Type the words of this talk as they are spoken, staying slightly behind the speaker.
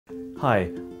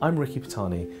Hi, I'm Ricky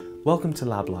Patani. Welcome to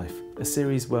Lab Life, a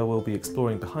series where we'll be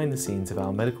exploring behind the scenes of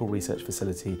our medical research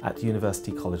facility at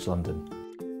University College London.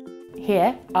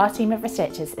 Here, our team of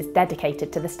researchers is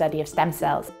dedicated to the study of stem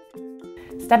cells.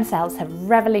 Stem cells have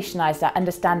revolutionised our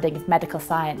understanding of medical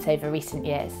science over recent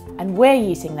years, and we're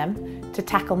using them to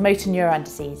tackle motor neurone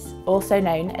disease, also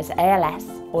known as ALS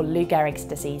or Lou Gehrig's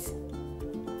disease.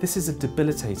 This is a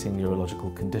debilitating neurological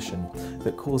condition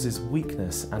that causes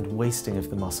weakness and wasting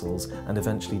of the muscles and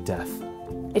eventually death.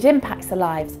 It impacts the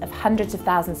lives of hundreds of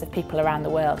thousands of people around the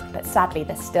world, but sadly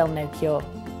there's still no cure.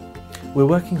 We're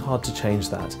working hard to change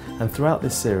that, and throughout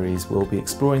this series we'll be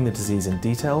exploring the disease in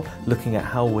detail, looking at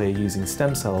how we're using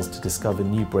stem cells to discover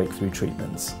new breakthrough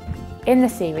treatments. In the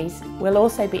series, we'll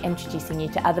also be introducing you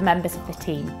to other members of the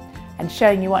team and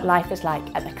showing you what life is like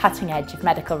at the cutting edge of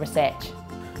medical research.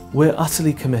 We're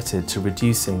utterly committed to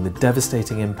reducing the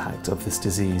devastating impact of this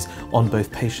disease on both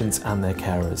patients and their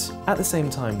carers. At the same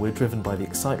time, we're driven by the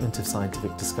excitement of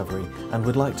scientific discovery and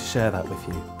would like to share that with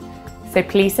you. So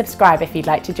please subscribe if you'd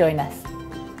like to join us.